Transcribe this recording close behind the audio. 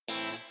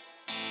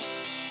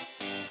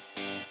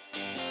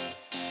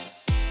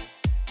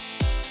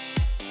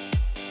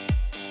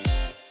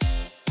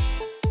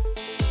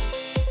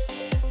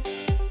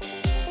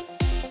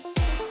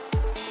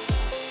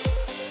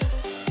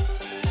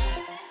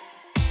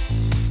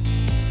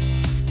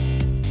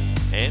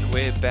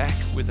We're back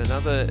with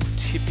another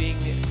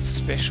tipping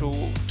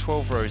special.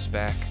 12 rows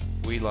back.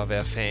 We love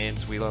our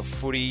fans. We love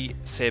footy.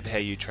 Seb, how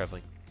are you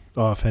travelling?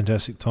 Oh,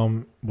 fantastic,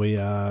 Tom. We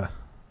are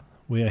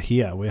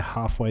here. We're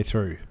halfway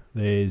through.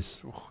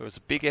 It was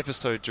a big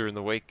episode during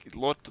the week.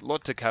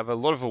 Lot to cover. A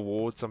lot of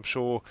awards. I'm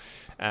sure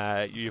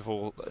you've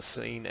all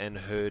seen and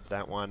heard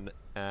that one.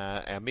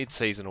 Our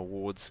mid-season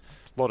awards.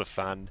 A lot of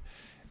fun.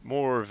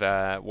 More of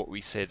what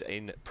we said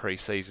in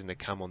pre-season to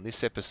come on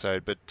this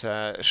episode, but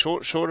a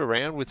shorter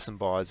round with some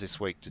buys this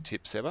week to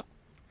tip, Seba.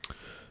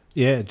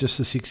 Yeah, just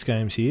the 6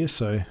 games here,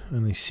 so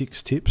only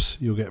 6 tips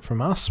you'll get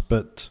from us,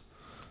 but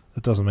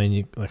that doesn't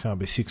mean there can't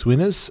be 6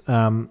 winners.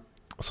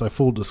 So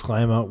full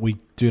disclaimer, we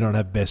do not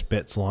have best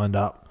bets lined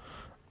up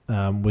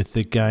with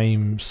the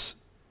games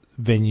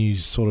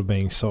venues sort of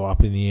being so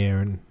up in the air,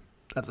 and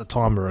at the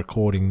time of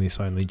recording this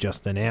only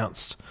just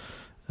announced,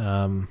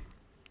 and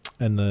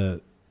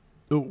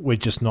we're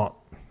just not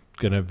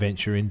going to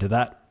venture into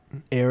that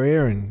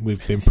area, and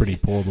we've been pretty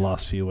poor the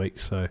last few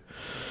weeks. So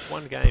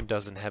one game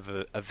doesn't have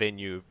a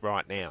venue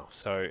right now,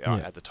 so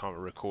at the time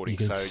of recording. You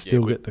can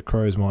still get the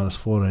Crows minus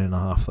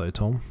 14.5 though,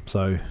 Tom.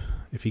 So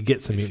if you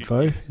get some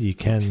info, you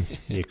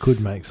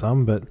could make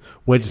some, but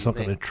we're just not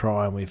going to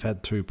try, and we've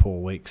had 2 poor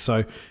weeks.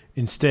 So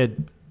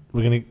instead,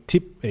 we're going to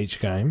tip each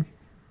game.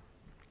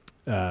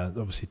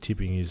 Obviously,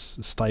 tipping is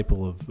a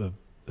staple of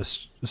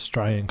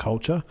Australian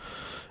culture.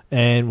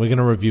 And we're going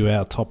to review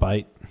our top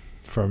 8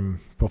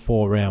 from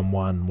before round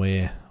 1,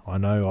 where I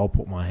know I'll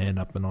put my hand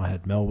up and I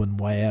had Melbourne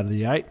way out of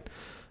the 8.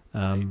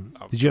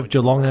 Did you have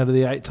Geelong out of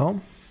the 8,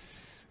 Tom?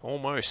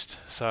 Almost.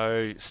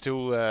 So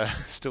still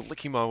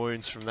licking my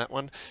wounds from that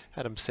one.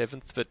 Had them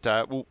 7th, but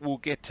we'll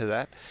get to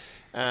that.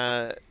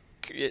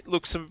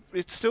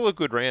 It's still a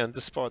good round,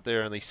 despite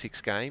there are only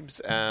 6 games,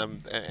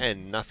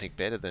 and nothing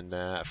better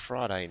than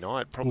Friday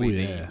night.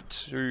 Probably the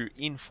 2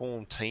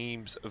 informed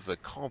teams of the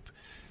comp.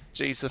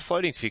 Geez, the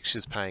floating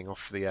fixture's paying off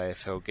for the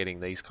AFL, getting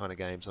these kind of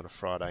games on a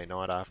Friday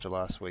night after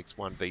last week's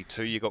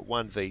 1v2. You got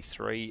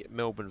 1v3,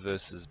 Melbourne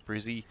versus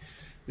Brizzy.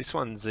 This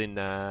one's in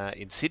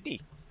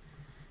Sydney.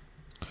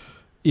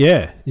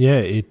 Yeah.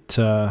 It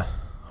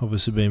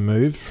obviously been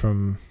moved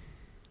from,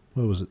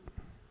 where was it?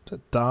 Is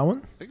that Darwin?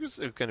 I think it was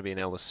going to be in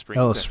Alice Springs.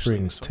 Alice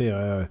Springs,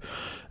 TIO.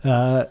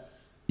 I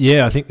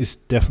think this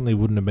definitely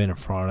wouldn't have been a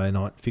Friday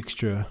night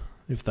fixture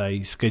if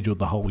they scheduled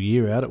the whole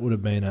year out. It would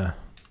have been a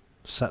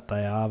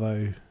Saturday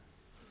Arvo.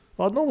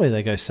 Well, normally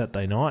they go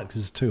Saturday night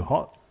because it's too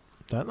hot,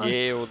 don't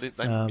they? Yeah, well,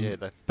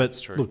 that's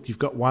true. Look, you've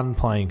got 1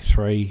 playing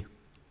 3,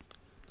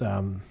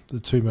 the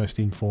 2 most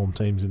informed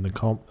teams in the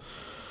comp.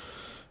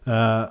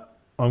 I'm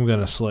going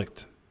to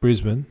select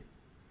Brisbane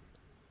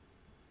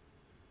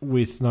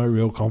with no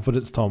real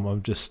confidence,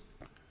 Tom.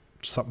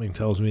 Something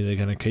tells me they're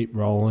going to keep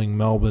rolling.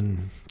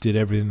 Melbourne did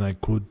everything they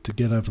could to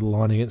get over the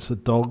line against the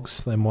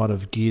Dogs. They might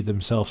have geared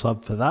themselves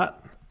up for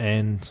that,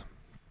 and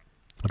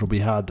it'll be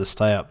hard to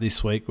stay up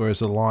this week, whereas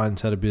the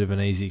Lions had a bit of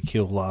an easy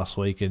kill last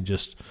week and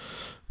just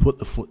put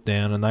the foot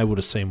down, and they would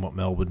have seen what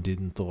Melbourne did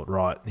and thought,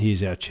 right,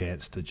 here's our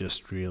chance to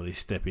just really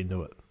step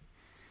into it.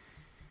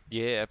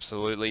 Yeah,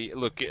 absolutely.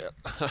 Look,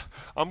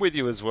 I'm with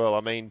you as well.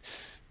 I mean,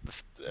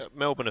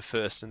 Melbourne are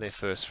first, and they're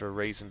first for a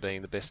reason,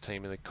 being the best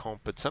team in the comp,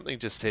 but something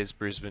just says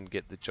Brisbane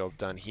get the job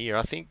done here.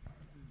 I think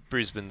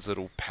Brisbane's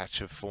little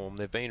patch of form,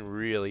 they've been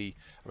really,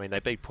 they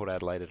beat Port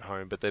Adelaide at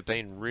home, but they've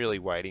been really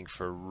waiting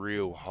for a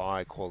real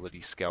high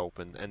quality scalp,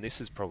 and this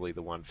is probably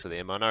the one for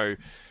them. I know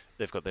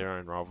they've got their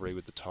own rivalry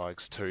with the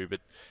Tigers too, but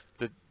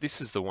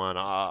this is the one.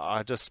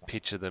 I just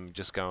picture them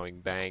just going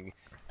bang,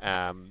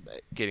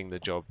 getting the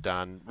job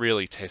done,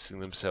 really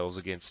testing themselves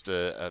against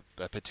a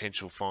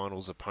potential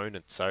finals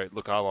opponent. So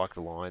look, I like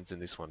the Lions in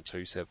this one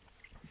too, Seb.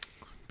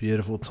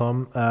 Beautiful,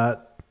 Tom.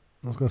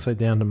 I was going to say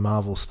down to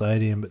Marvel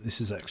Stadium, but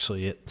this is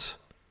actually it.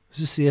 Is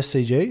this the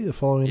SCG the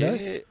following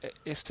day? Yeah,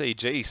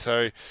 SCG.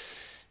 So,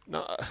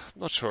 no, I'm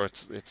not sure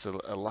it's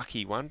a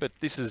lucky one, but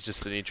this is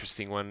just an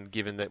interesting one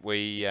given that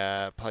we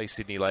play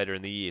Sydney later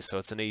in the year, so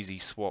it's an easy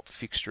swap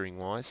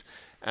fixturing-wise.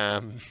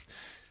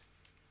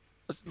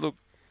 Look,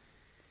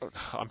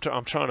 I'm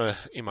trying to,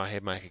 in my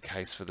head, make a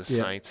case for the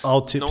Saints.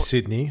 I'll tip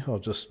Sydney. I'll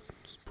just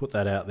put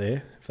that out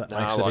there. If that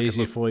makes it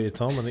easier for you,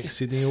 Tom, I think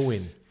Sydney will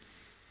win.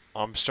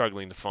 I'm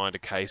struggling to find a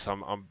case.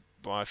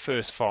 My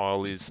first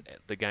file is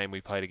the game we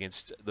played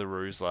against the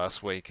Roos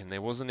last week, and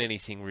there wasn't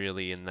anything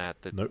really in that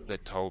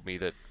told me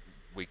that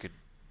we could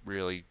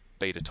really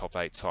beat a top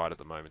 8 side at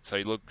the moment. So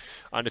look,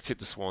 I'm going to tip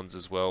the Swans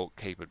as well.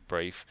 Keep it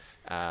brief.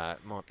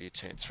 Might be a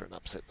chance for an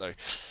upset though.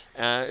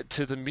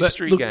 To the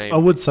mystery game, I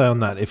would say on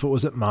that, if it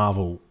was at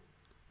Marvel,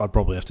 I'd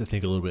probably have to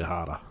think a little bit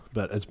harder.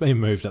 But it's been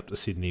moved up to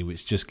Sydney,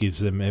 which just gives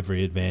them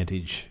every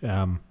advantage.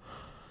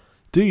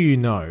 Do you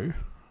know?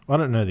 I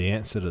don't know the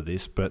answer to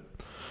this, but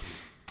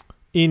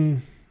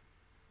in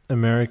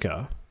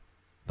America,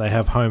 they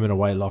have home and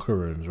away locker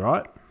rooms,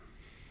 right?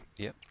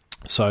 Yep.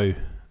 So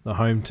the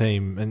home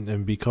team,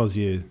 and because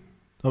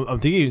I'm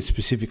thinking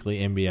specifically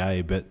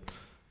NBA, but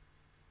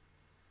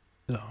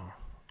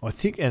I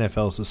think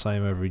NFL's the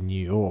same over in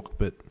New York,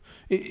 but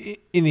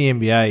in the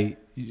NBA,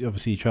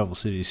 obviously you travel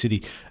city to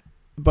city.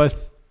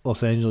 Both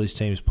Los Angeles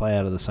teams play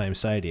out of the same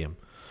stadium.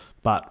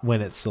 But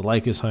when it's the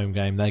Lakers home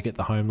game, they get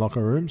the home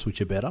locker rooms,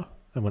 which are better.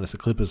 And when it's the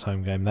Clippers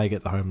home game, they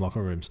get the home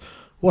locker rooms.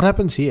 What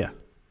happens here?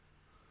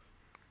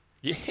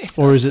 Yeah,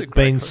 or is it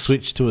been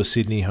switched to a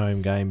Sydney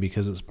home game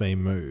because it's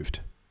been moved?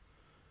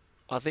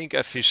 I think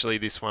officially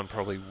this one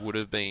probably would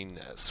have been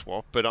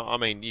swapped, but I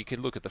mean, you could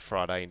look at the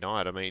Friday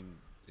night. I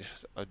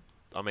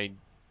mean,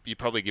 you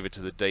probably give it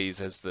to the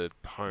D's as the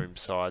home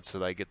side, so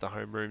they get the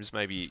home rooms.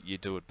 Maybe you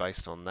do it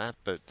based on that,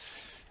 but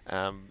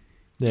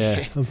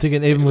yeah, I'm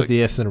thinking even with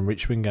the Essendon and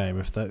Richmond game,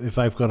 if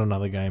they've got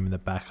another game in the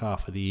back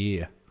half of the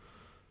year,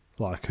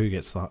 like who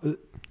gets the?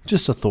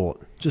 Just a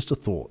thought.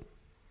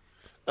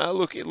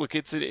 Look,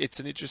 it's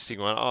an interesting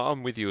one.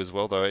 I'm with you as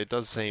well, though. It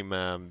does seem,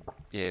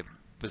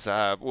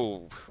 bizarre.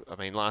 Well, I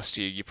mean, last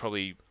year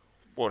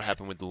what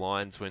happened with the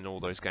Lions when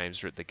all those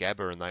games were at the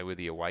Gabba and they were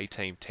the away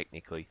team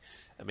technically.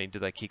 I mean, do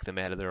they kick them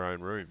out of their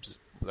own rooms?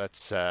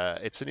 It's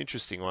an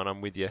interesting one. I'm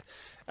with you.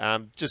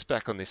 Just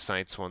back on this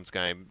Saints Swans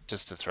game,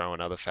 just to throw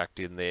another fact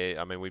in there.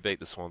 I mean, we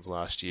beat the Swans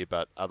last year,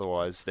 but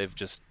otherwise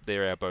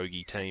they're our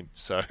bogey team.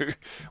 So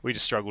we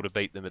just struggle to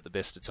beat them at the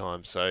best of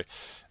times. So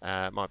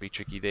it might be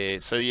tricky there.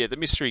 So yeah, the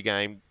mystery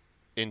game.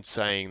 In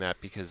saying that,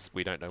 because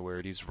we don't know where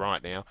it is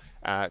right now,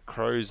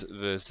 Crows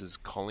versus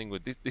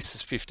Collingwood. This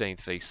is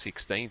 15th v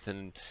 16th,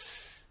 and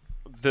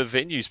the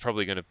venue's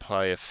probably going to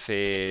play a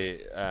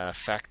fair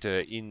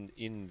factor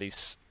in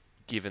this,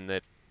 given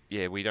that,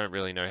 we don't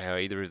really know how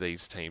either of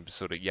these teams,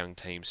 sort of young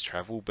teams,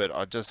 travel. But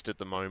at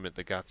the moment,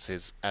 the gut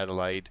says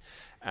Adelaide,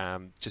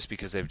 just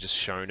because they've just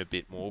shown a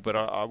bit more. But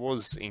I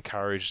was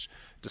encouraged,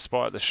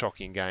 despite the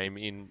shocking game,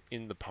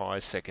 in the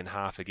Pies' second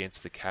half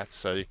against the Cats.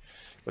 So,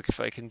 look, if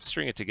they can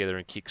string it together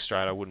and kick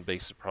straight, I wouldn't be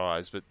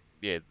surprised. But,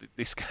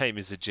 this game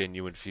is a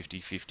genuine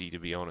 50-50, to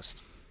be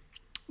honest.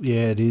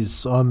 Yeah, it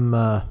is. I'm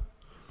a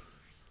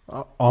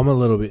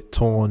little bit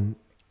torn.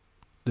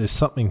 There's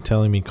something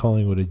telling me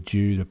Collingwood are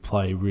due to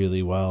play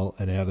really well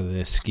and out of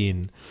their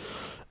skin,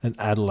 and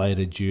Adelaide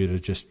are due to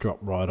just drop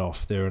right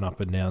off. They're an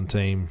up-and-down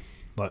team.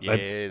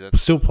 They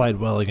still played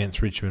well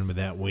against Richmond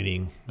without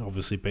winning.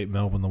 Obviously beat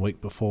Melbourne the week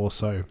before,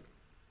 so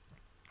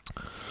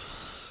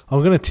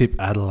I'm going to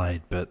tip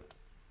Adelaide, but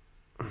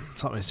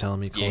something's telling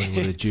me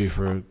Collingwood are due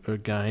for a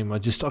game. I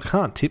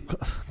can't tip.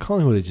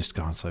 Collingwood are just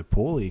going so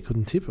poorly. You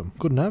couldn't tip them.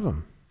 Couldn't have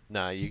them.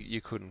 No,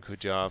 you couldn't,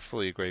 could you? I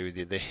fully agree with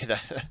you there.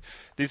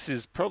 This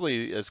is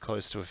probably as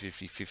close to a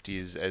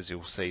 50-50 as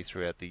you'll see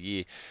throughout the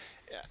year.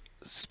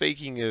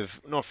 Speaking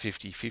of not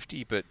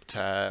 50-50, but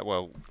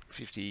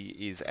 50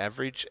 is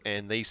average,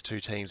 and these two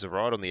teams are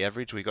right on the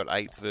average. We got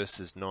 8th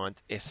versus 9th,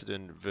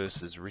 Essendon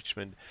versus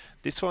Richmond.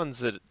 This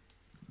one's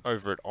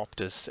over at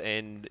Optus,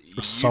 and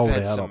you've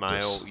had some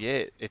mail.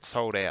 Yeah, it's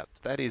sold out.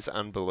 That is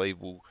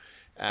unbelievable.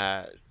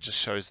 Just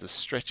shows the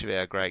stretch of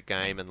our great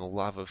game and the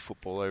love of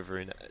football over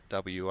in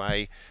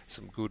WA.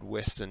 Some good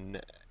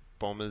Western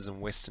Bombers and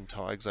Western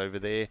Tigers over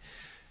there.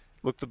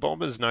 Look, the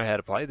Bombers know how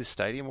to play this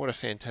stadium. What a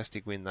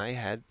fantastic win they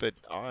had. But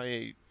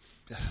I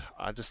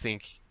just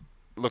think,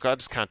 look, I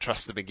just can't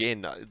trust them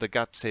again. The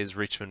gut says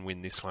Richmond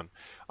win this one.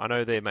 I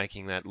know they're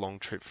making that long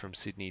trip from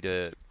Sydney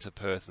to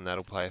Perth, and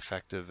that'll play a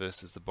factor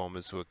versus the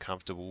Bombers, who are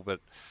comfortable.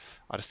 But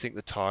I just think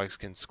the Tigers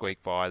can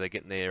squeak by. They're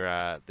getting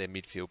their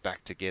midfield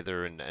back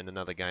together and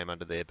another game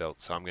under their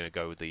belt. So I'm going to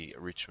go with the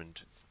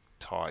Richmond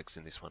Tigers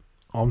in this one.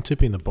 I'm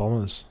tipping the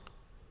Bombers.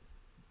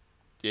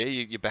 Yeah,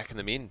 you're backing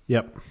them in.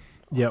 Yep.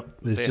 Their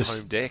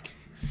home deck.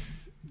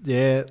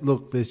 Yeah,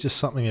 look, there's just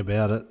something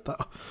about it.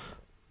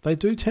 They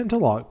do tend to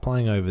like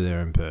playing over there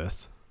in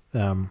Perth.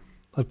 I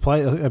think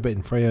I've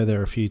beaten Freo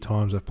there a few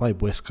times. I've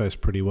played West Coast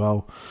pretty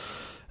well.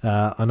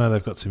 I know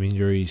they've got some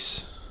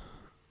injuries.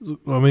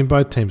 I mean,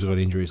 both teams have got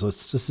injuries.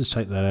 Let's just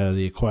take that out of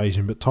the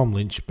equation. But Tom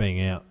Lynch being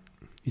out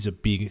is a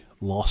big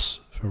loss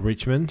for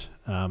Richmond,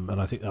 and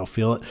I think they'll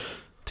feel it.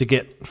 To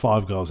get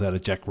 5 goals out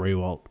of Jack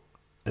Riewoldt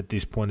at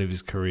this point of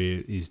his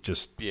career is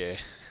just... Yeah.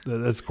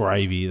 That's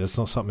gravy. That's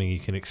not something you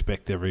can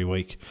expect every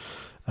week.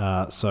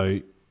 So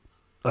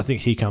I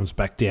think he comes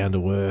back down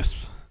to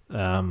earth.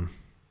 And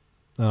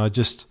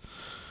there's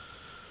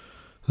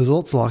a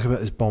lot to like about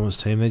this Bombers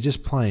team. They're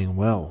just playing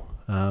well.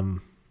 And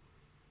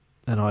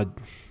I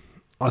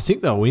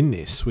think they'll win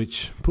this,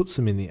 which puts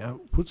them in the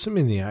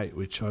 8,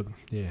 which I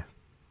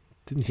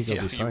didn't think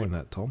I'd be saying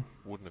that, Tom.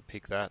 Wouldn't have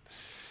picked that.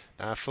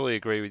 I fully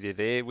agree with you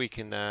there. We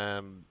can,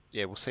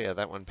 we'll see how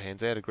that one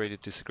pans out. Agree to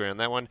disagree on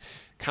that one.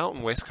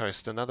 Carlton West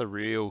Coast, another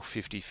real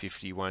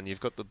 50-50 one. You've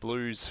got the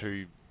Blues,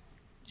 who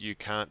you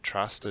can't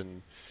trust,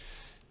 and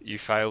you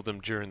failed them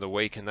during the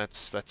week, and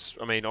that's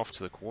off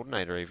to the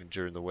coordinator even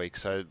during the week.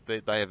 So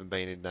they haven't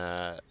been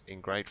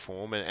in great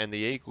form, and the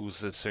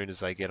Eagles, as soon as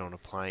they get on a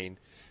plane,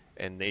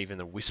 and even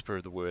the whisper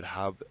of the word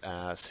hub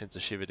sends a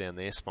shiver down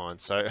their spine.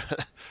 So,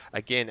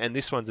 again, and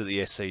this one's at the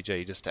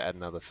SCG, just to add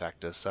another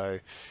factor. So,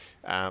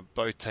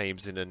 both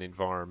teams in an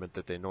environment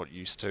that they're not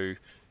used to.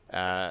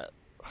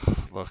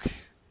 Look,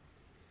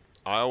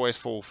 I always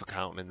fall for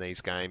Carlton in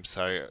these games,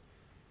 so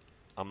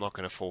I'm not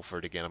going to fall for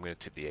it again. I'm going to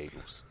tip the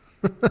Eagles.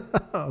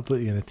 I thought you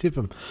were going to tip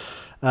them.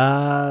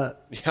 Yeah,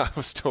 I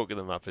was talking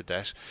them up a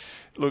dash.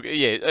 Look,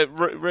 yeah,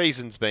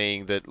 reasons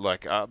being that,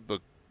 look,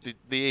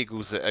 the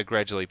Eagles are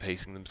gradually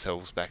piecing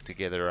themselves back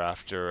together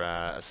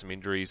after some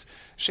injuries.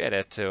 Shout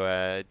out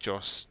to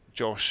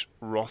Josh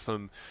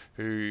Rotham,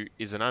 who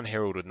is an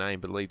unheralded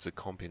name but leads the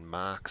comp in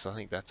marks. I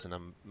think that's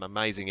an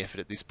amazing effort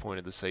at this point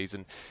of the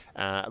season.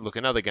 Look,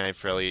 another game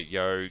for Elliot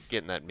Yeo,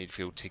 getting that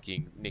midfield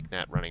ticking, Nick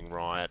Nat running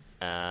riot.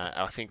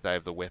 I think they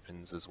have the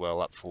weapons as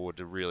well up forward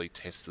to really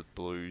test the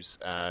Blues,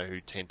 who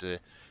tend to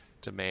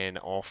man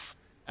off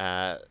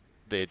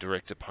their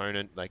direct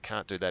opponent. They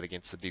can't do that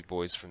against the big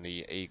boys from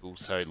the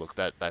Eagles. So, look,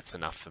 that's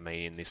enough for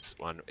me in this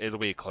one. It'll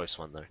be a close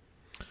one, though.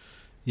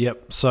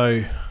 Yep,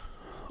 so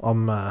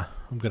I'm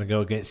going to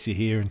go against you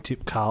here and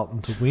tip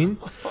Carlton to win.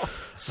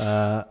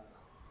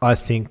 I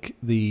think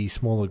the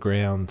smaller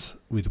ground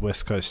with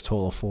West Coast's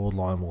taller forward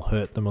line will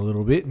hurt them a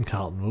little bit, and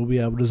Carlton will be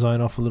able to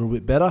zone off a little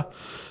bit better.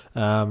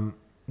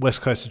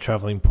 West Coast are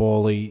travelling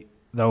poorly.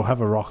 They'll have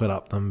a rocket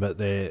up them, but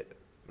they're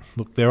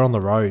on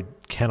the road.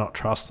 Cannot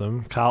trust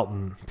them.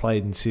 Carlton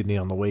played in Sydney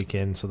on the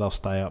weekend, so they'll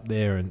stay up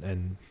there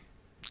and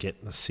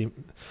get the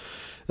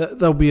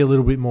they'll be a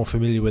little bit more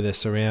familiar with their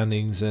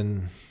surroundings.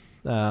 And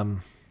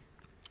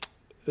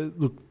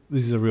look,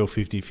 this is a real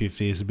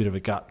 50-50. It's a bit of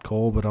a gut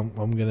call, but I'm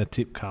going to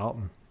tip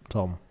Carlton,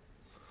 Tom.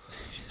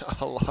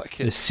 I like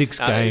it. There's 6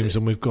 games,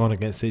 and we've gone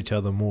against each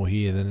other more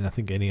here than I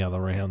think any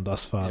other round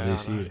thus far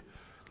this year.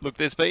 Look,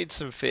 there's been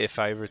some fair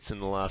favourites in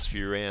the last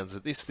few rounds.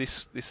 This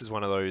is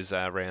one of those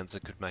rounds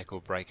that could make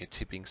or break a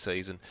tipping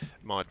season.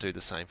 Might do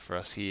the same for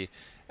us here.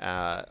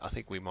 I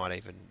think we might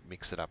even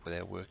mix it up with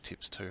our work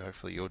tips too.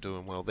 Hopefully you're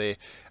doing well there.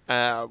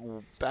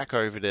 Back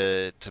over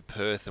to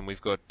Perth, and we've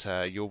got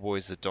your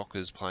boys, the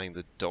Dockers, playing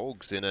the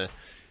Dogs in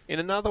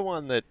another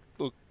one that,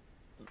 look,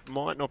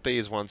 might not be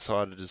as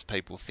one-sided as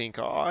people think.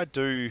 I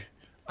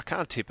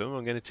can't tip them.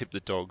 I'm going to tip the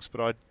Dogs,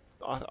 but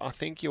I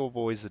think your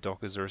boys, the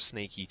Dockers, are a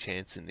sneaky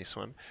chance in this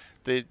one.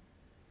 They're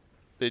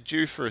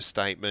due for a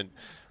statement.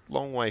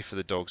 Long way for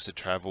the Dogs to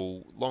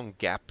travel. Long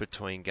gap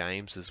between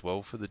games as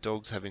well for the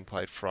Dogs, having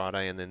played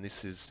Friday, and then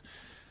this is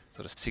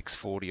sort of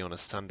 6:40 on a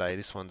Sunday.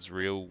 This one's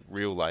real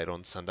late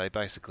on Sunday,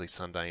 basically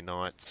Sunday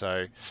night.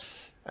 So,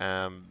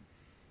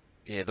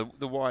 the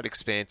wide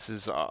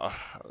expanses.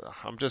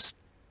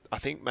 I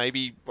think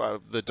maybe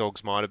the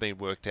Dogs might have been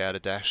worked out a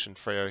dash, and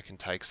Freo can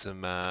take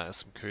some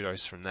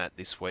kudos from that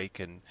this week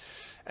and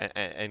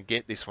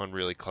get this one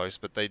really close.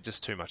 But they're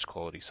just too much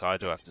quality, so I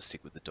do have to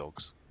stick with the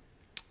Dogs.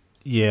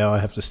 Yeah, I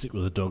have to stick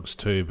with the Dogs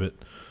too, but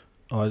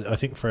I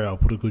think Freo will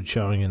put a good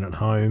showing in at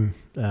home.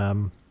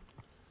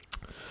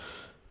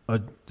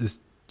 There's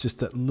just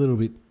that little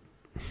bit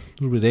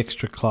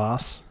extra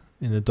class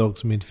in the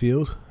Dogs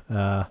midfield,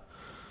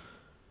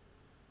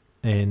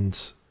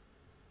 and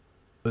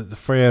the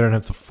Freo don't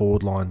have the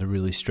forward line to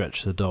really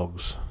stretch the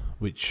Dogs,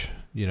 which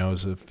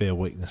is a fair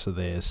weakness of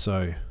theirs.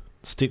 So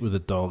stick with the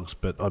Dogs,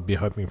 but I'd be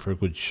hoping for a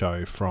good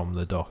show from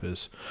the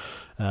Dockers.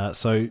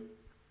 So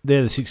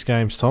they're the 6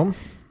 games, Tom.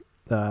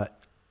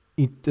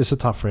 It's a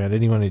tough round.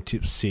 Anyone who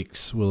tips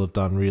 6 will have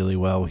done really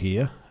well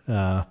here.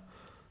 Top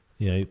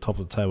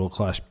of the table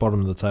clash,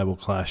 bottom of the table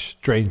clash,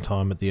 dream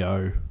time at the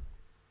O.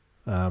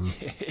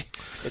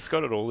 It's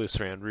got it all this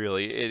round,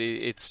 really.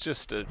 It's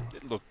just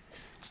look.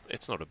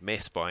 It's not a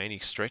mess by any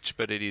stretch,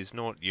 but it is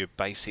not your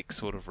basic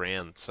sort of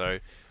round. So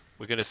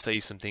we're going to see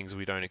some things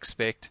we don't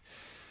expect,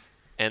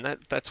 and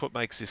that's what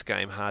makes this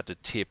game hard to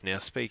tip. Now,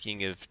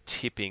 speaking of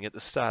tipping, at the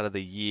start of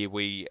the year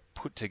we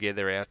put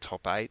together our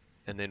top 8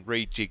 and then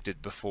rejigged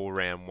it before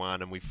round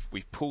 1, and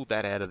we've pulled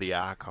that out of the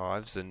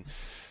archives, and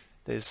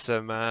there's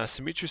some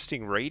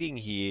interesting reading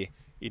here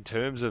in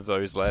terms of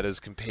those ladders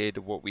compared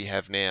to what we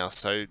have now.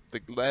 So the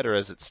ladder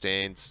as it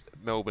stands,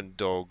 Melbourne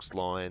Dogs,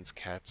 Lions,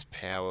 Cats,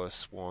 Power,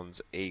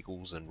 Swans,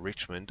 Eagles and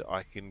Richmond,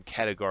 I can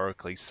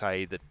categorically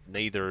say that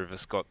neither of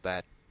us got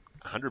that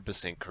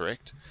 100%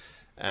 correct,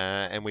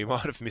 and we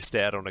might have missed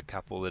out on a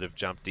couple that have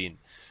jumped in.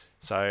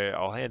 So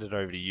I'll hand it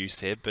over to you,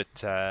 Seb,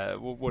 but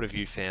what have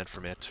you found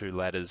from our 2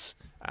 ladders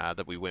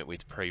that we went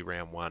with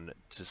pre-round 1,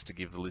 just to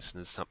give the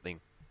listeners something?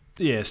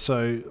 Yeah,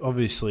 so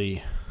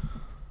obviously,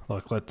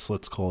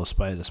 let's call a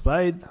spade a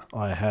spade.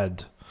 I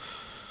had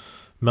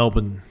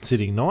Melbourne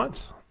sitting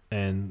 9th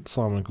and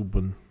Simon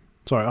Goodwin...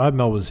 Sorry, I had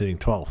Melbourne sitting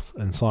 12th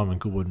and Simon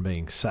Goodwin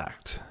being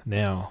sacked.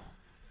 Now,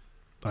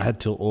 I had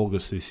till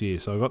August this year,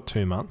 so I got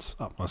 2 months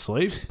up my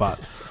sleeve, but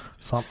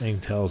something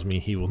tells me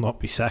he will not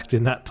be sacked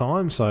in that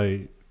time,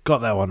 so got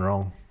that one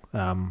wrong.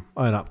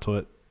 Own up to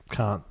it.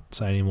 Can't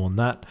say any more than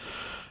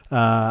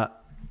that.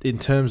 In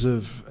terms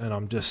of...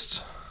 And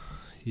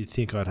you'd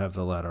think I'd have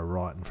the ladder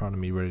right in front of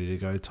me ready to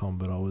go, Tom,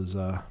 but I was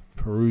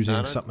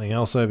perusing something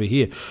else over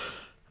here.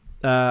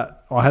 I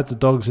had the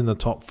Dogs in the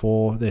top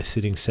 4. They're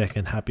sitting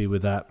 2nd, happy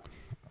with that.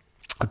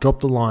 I dropped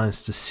the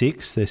Lions to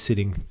 6. They're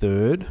sitting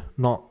 3rd.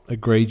 Not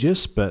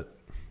egregious, but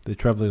they're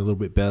travelling a little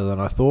bit better than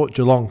I thought.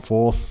 Geelong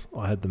 4th.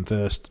 I had them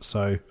 1st,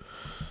 so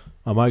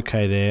I'm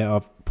okay there.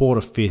 I've Port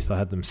a 5th. I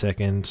had them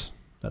 2nd.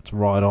 That's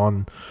right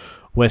on.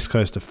 West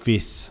Coast a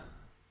 5th.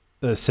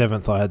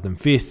 7th, I had them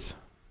 5th.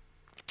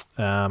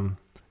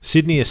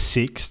 Sydney is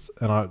 6th,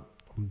 and I'm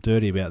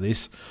dirty about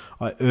this.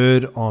 I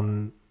erred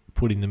on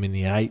putting them in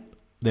the 8,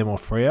 them or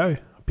Freo.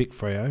 I picked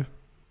Freo.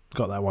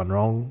 Got that one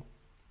wrong.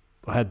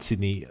 I had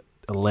Sydney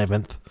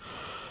 11th.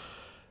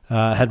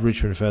 I had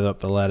Richmond further up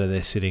the ladder.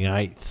 They're sitting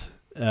 8th.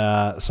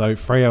 So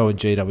Freo and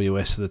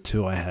GWS are the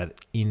two I had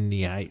in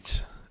the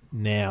 8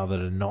 now that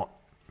are not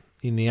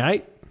in the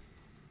 8.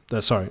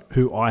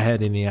 Who I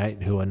had in the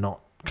 8 who are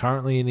not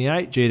currently in the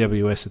 8.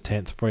 GWS are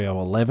 10th, Freo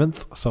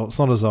 11th. So it's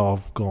not as though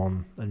I've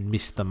gone and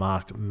missed the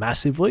mark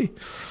massively.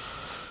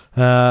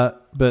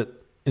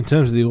 But in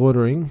terms of the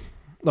ordering,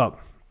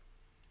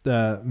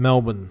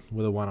 Melbourne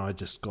were the one I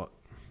just got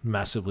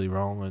massively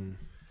wrong.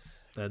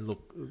 And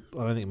look,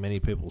 I don't think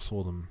many people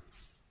saw them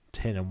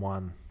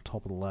 10-1,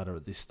 top of the ladder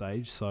at this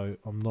stage. So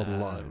I'm not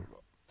alone.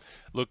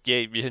 Look,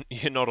 yeah,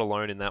 you're not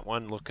alone in that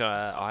one. Look,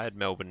 I had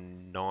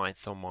Melbourne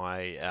 9th on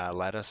my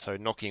ladder, so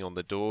knocking on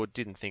the door.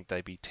 Didn't think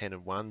they'd be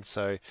 10-1,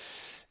 so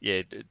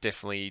yeah,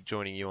 definitely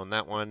joining you on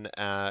that one.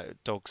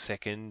 Dogs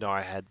 2nd,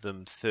 I had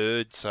them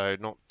 3rd, so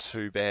not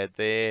too bad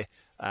there.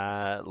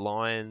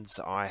 Lions,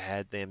 I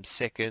had them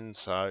 2nd,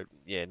 so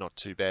yeah, not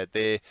too bad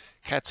there.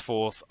 Cats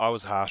 4th, I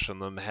was harsh on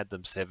them, had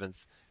them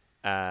 7th.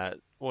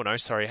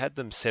 Had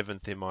them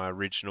 7th in my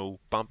original,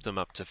 bumped them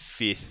up to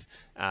 5th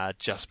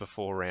just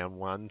before round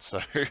 1,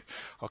 so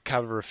I'll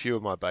cover a few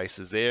of my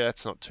bases there.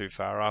 That's not too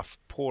far off.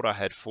 Port I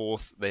had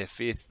 4th, they're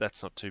 5th,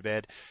 that's not too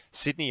bad.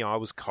 Sydney I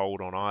was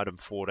cold on, I had them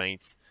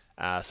 14th,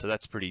 so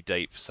that's pretty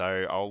deep,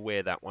 so I'll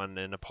wear that one,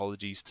 and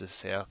apologies to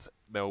South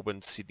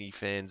Melbourne, Sydney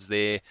fans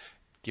there.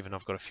 Given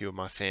I've got a few of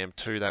my fam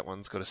too, that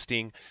one's got a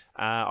sting.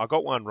 I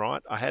got one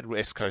right. I had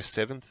West Coast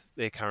 7th.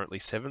 They're currently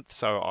 7th,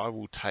 so I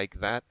will take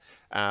that.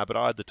 But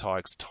I had the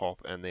Tigers top,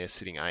 and they're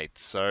sitting 8th.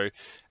 So,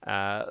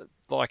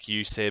 like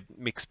you said,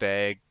 mixed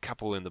bag,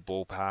 couple in the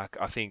ballpark.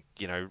 I think,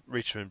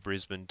 Richmond,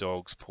 Brisbane,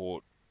 Dogs,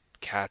 Port,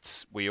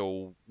 Cats, we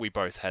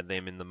both had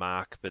them in the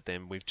mark, but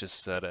then we've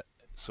just sort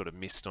of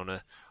missed on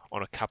a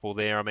couple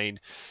there. I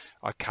mean,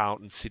 I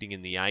Carlton sitting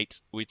in the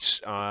 8,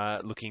 which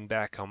looking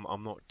back,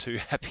 I'm not too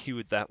happy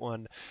with that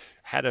one.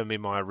 Had them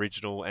in my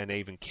original and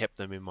even kept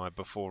them in my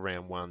before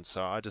round 1,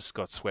 so I just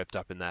got swept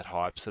up in that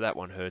hype. So that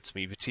one hurts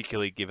me,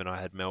 particularly given I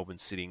had Melbourne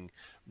sitting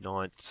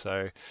 9th.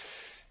 So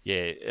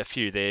yeah, a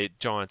few there.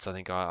 Giants, I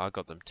think I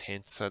got them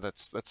 10th, so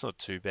that's not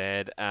too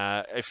bad.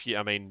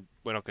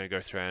 We're not going to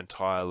go through our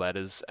entire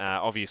ladders.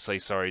 Obviously,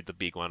 the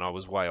big one, I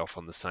was way off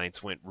on the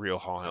Saints, went real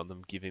high on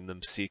them, giving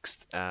them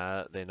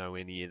 6th. They're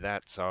nowhere near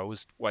that, so I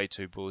was way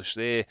too bullish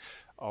there.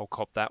 I'll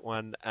cop that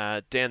one.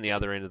 Down the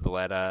other end of the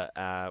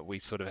ladder, we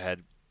sort of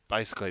had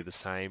basically the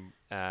same.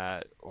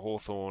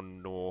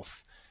 Hawthorn,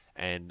 North,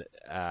 and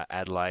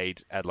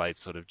Adelaide. Adelaide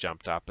sort of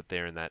jumped up, but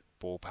they're in that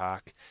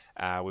ballpark.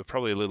 We're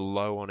probably a little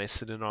low on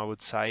Essendon, I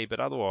would say, but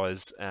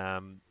otherwise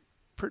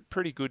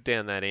pretty good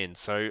down that end.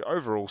 So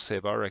overall,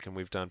 Seb, I reckon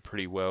we've done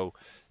pretty well.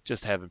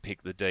 Just haven't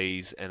picked the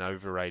Ds and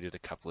overrated a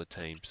couple of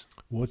teams.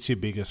 What's your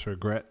biggest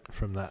regret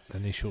from that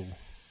initial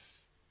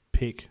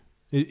pick?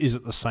 Is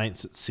it the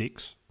Saints at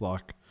 6?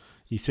 Like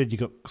you said, you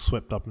got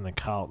swept up in the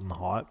Carlton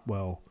hype.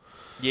 Well,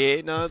 yeah,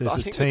 no, I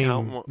think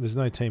there's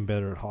no team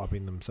better at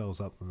hyping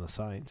themselves up than the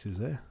Saints, is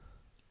there?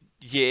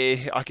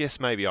 Yeah, I guess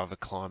maybe I've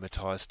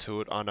acclimatised to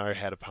it. I know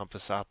how to pump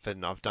us up,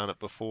 and I've done it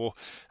before.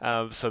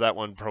 So that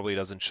one probably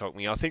doesn't shock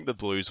me. I think the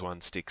Blues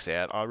one sticks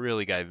out. I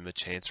really gave them a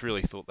chance.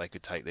 Really thought they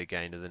could take their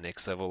game to the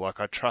next level. Like,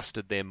 I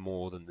trusted them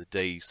more than the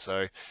D's.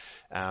 So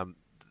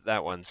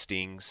that one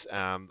stings.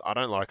 I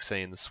don't like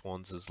seeing the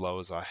Swans as low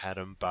as I had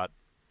them, but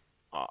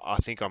I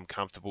think I'm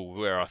comfortable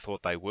where I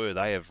thought they were.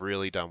 They have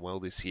really done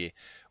well this year.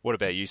 What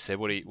about you, Seb?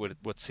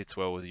 What sits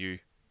well with you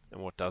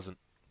and what doesn't?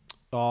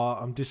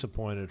 I'm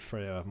disappointed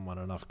Freo haven't won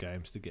enough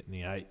games to get in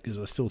the 8 because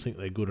I still think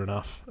they're good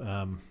enough.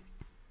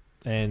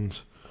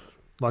 And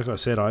like I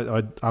said,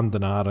 I'm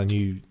Denard. I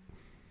knew,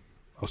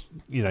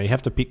 you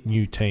have to pick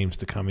new teams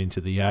to come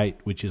into the 8,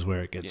 which is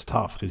where it gets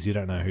tough because you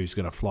don't know who's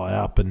going to fly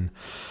up. And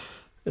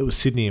it was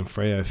Sydney and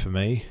Freo for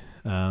me.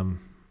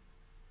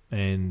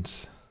 And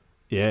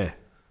yeah,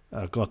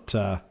 I got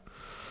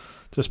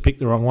just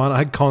picked the wrong one. I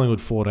had Collingwood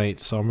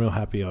 14th, so I'm real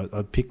happy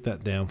I picked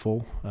that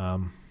downfall.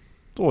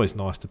 It's always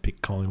nice to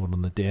pick Collingwood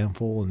on the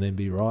downfall and then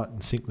be right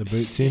and sink the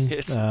boots in.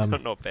 It's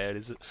not bad,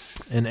 is it?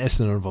 And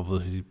Essendon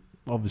are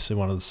obviously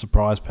one of the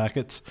surprise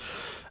packets.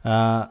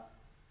 I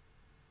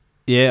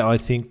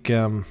think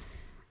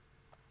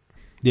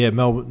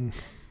Melbourne.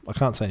 I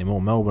can't say any more.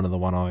 Melbourne are the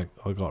one I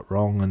got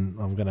wrong, and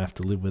I'm going to have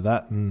to live with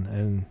that.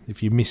 And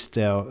if you missed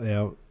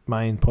our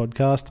main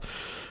podcast,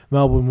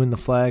 Melbourne win the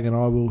flag, and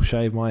I will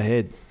shave my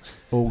head.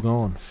 All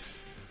gone.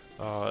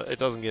 It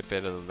doesn't get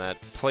better than that.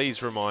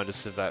 Please remind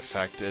us of that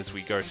fact as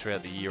we go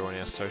throughout the year on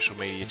our social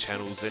media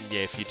channels. And yeah,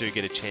 if you do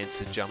get a chance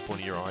to jump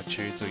on your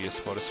iTunes or your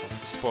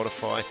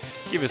Spotify,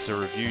 give us a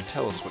review.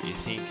 Tell us what you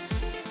think.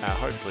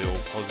 Hopefully all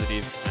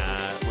positive.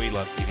 We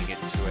love giving it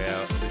to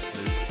our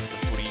listeners,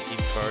 the footy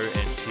info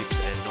and tips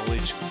and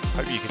knowledge.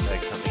 Hope you can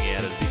take something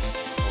out of this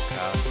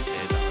podcast,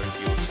 and I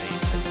hope your team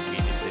has a win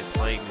if they're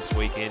playing this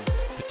weekend,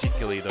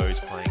 particularly those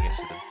playing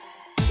Essendon.